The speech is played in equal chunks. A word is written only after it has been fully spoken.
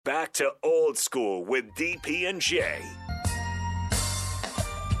back to Old School with DP and J.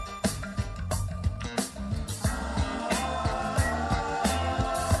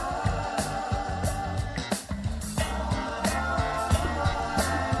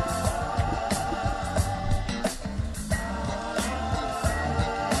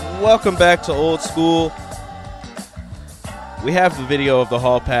 Welcome back to Old School. We have the video of the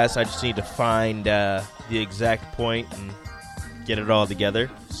hall pass. I just need to find the exact point and get it all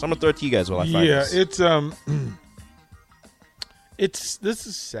together. So I'm gonna throw it to you guys while I find this. This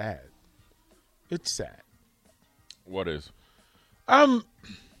is sad. It's sad. What is? You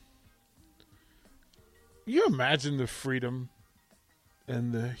imagine the freedom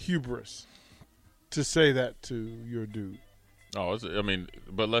and the hubris to say that to your dude. Oh,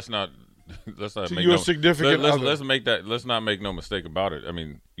 but let's not To make your no, significant let's, other. let's not make no mistake about it. I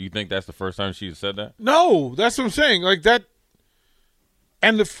mean, you think that's the first time she said that? No, that's what I'm saying. Like that,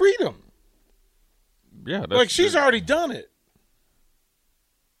 and the freedom. Yeah, Like she's already done it.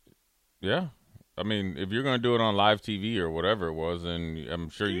 Yeah, I mean, if you're going to do it on live TV or whatever it was, then I'm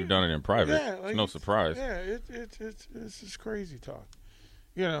sure you've done it in private. Yeah, like it's no surprise. Yeah, it's just crazy talk,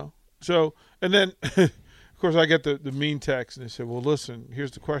 you know. So and then, of course, I get the mean text, and they said, "Well, listen, here's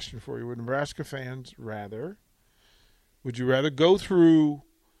the question for you: Would Nebraska fans would you rather go through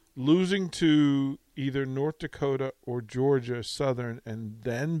losing to either North Dakota or Georgia Southern and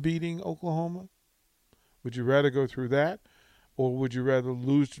then beating Oklahoma? Would you rather go through that, or would you rather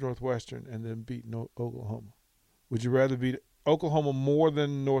lose to Northwestern and then beat Oklahoma? Would you rather beat Oklahoma more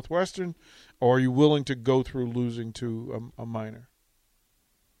than Northwestern, or are you willing to go through losing to a minor?"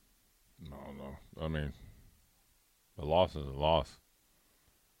 No. I mean, a loss is a loss.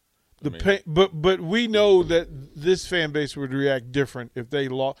 But we know that this fan base would react different if they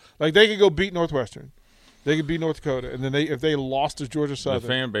lost. Like they could go beat Northwestern, they could beat North Dakota, and then if they lost to Georgia Southern, The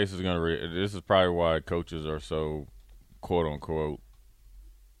fan base is going to. This is probably why coaches are so quote unquote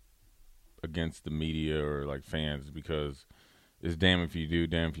against the media or like fans, because it's damn if you do,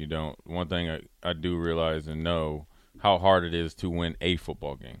 damn if you don't. One thing I do realize and know how hard it is to win a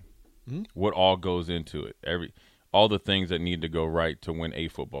football game. Mm-hmm. What all goes into it, all the things that need to go right to win a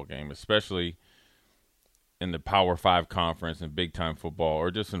football game, especially in the Power 5 conference and big time football, or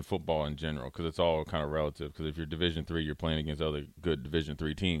just in football in general, because it's all kind of relative. Because if you're Division III, you're playing against other good Division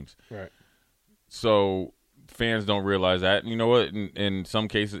III teams. right? So fans don't realize that. And you know what? In some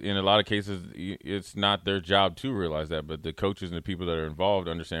cases, in a lot of cases, it's not their job to realize that, but the coaches and the people that are involved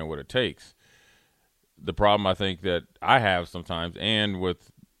understand what it takes. The problem I think that I have sometimes, and with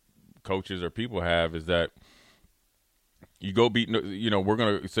coaches or people have, is that you go beat, we're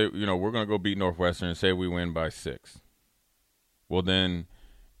going to go beat Northwestern and say we win by 6. Well, then,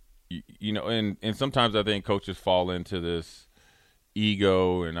 and sometimes I think coaches fall into this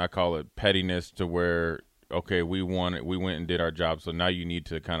ego, and I call it pettiness, to where, okay, we won it, we went and did our job, so now you need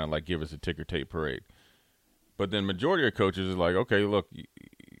to kind of like give us a ticker tape parade. But then majority of coaches is like, okay, look,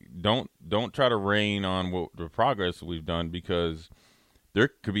 don't try to rain on the progress we've done, because there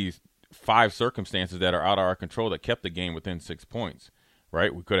could be 5 circumstances that are out of our control that kept the game within 6 points,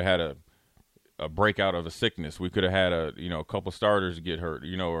 right? We could have had a breakout of a sickness. We could have had a couple starters get hurt,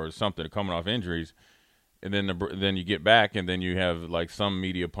 or something coming off injuries. And then you get back, and then you have like some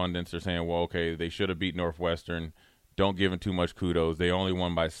media pundits are saying, well, okay, they should have beat Northwestern. Don't give them too much kudos. They only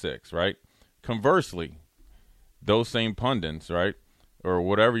won by 6, right? Conversely, those same pundits, right, or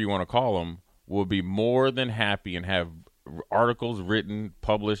whatever you want to call them, will be more than happy and have articles written,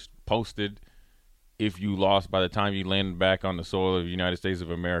 published, posted if you lost by the time you landed back on the soil of the United States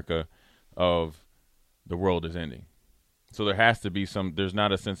of America of the world is ending. So there has to be there's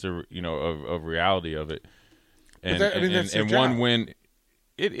not a sense of, of reality of it. And, that's and one win,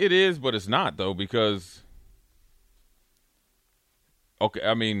 it is, but it's not though, because, okay,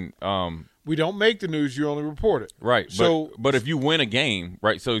 I mean, we don't make the news; you only report it. Right. So, but if you win a game,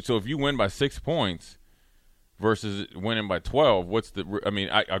 right? So if you win by 6 points versus winning by 12,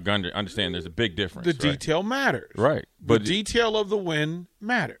 I understand there's a big difference. The detail matters, right? But the detail of the win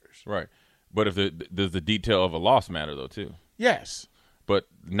matters, right? But does the detail of a loss matter though too? Yes. But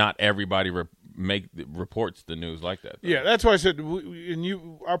not everybody reports the news like that, though. Yeah, that's why I said,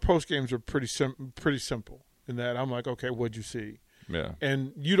 our post games are pretty simple in that I'm like, okay, what'd you see? Yeah.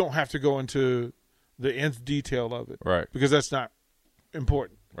 And you don't have to go into the nth detail of it, right? Because that's not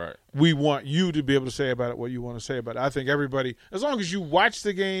important. Right. We want you to be able to say about it what you want to say about it. I think everybody, as long as you watch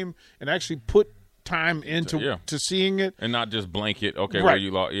the game and actually put time into to seeing it, and not just blanket, okay, right. Well,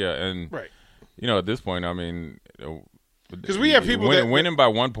 you lost, and right. At this point, I mean, because we have people winning by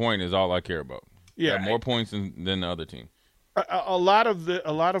 1 point is all I care about. Yeah, more points than the other team. a lot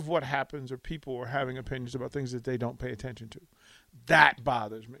of what happens are people are having opinions about things that they don't pay attention to. That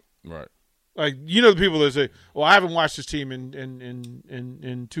bothers me. Right. Like, the people that say, well, I haven't watched this team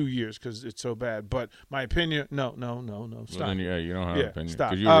in 2 years because it's so bad. But my opinion, no, stop. Well, then, you don't have an opinion. Stop.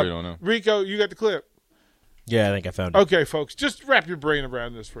 Because you really don't know. Rico, you got the clip. Yeah, I think I found it. Okay, folks, just wrap your brain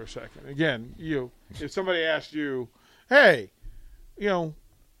around this for a second. Again, if somebody asked you, hey,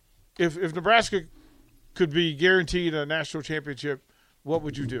 if Nebraska could be guaranteed a national championship, what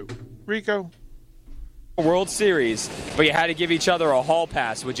would you do? Rico? World Series, but you had to give each other a hall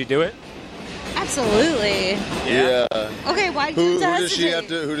pass. Would you do it? Absolutely. Yeah. Okay, why Who do you does she have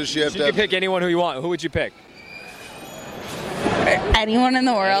to? Who does she have You to? can pick anyone who you want. Who would you pick? Anyone in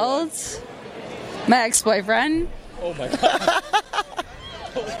the world? My ex-boyfriend. Oh my god!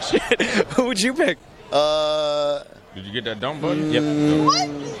 Holy shit! Who would you pick? Did you get that dump button? Yep.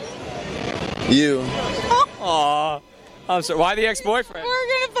 You. Aw, I'm sorry. Why the ex-boyfriend? We're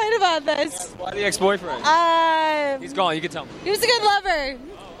gonna fight about this. Why the ex-boyfriend? He's gone. You can tell me. He was a good lover.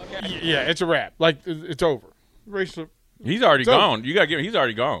 Yeah, it's a wrap. Like, it's over. Racial. He's already So- gone. You got to give him. He's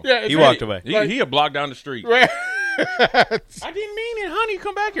already gone. Yeah, He walked away. He a block down the street. Right. I didn't mean it, honey.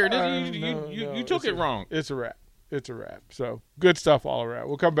 Come back here. No, You took it wrong. It's a wrap. It's a wrap. So, good stuff all around.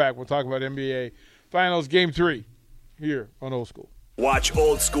 We'll come back. We'll talk about NBA Finals Game 3 here on Old School. Watch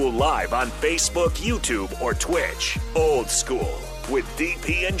Old School live on Facebook, YouTube, or Twitch. Old School with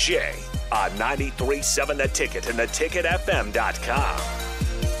DP and J on 93.7 The Ticket and theticketfm.com.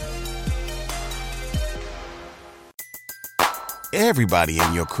 Everybody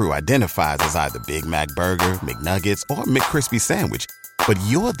in your crew identifies as either Big Mac Burger, McNuggets, or McCrispy Sandwich. But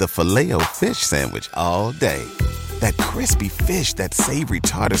you're the Filet-O-Fish Sandwich all day. That crispy fish, that savory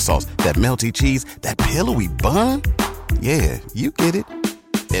tartar sauce, that melty cheese, that pillowy bun. Yeah, you get it.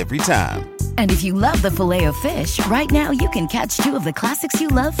 Every time. And if you love the Filet-O-Fish, right now you can catch two of the classics you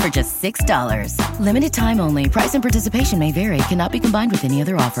love for just $6. Limited time only. Price and participation may vary. Cannot be combined with any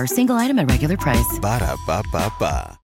other offer. Single item at regular price. Ba-da-ba-ba-ba.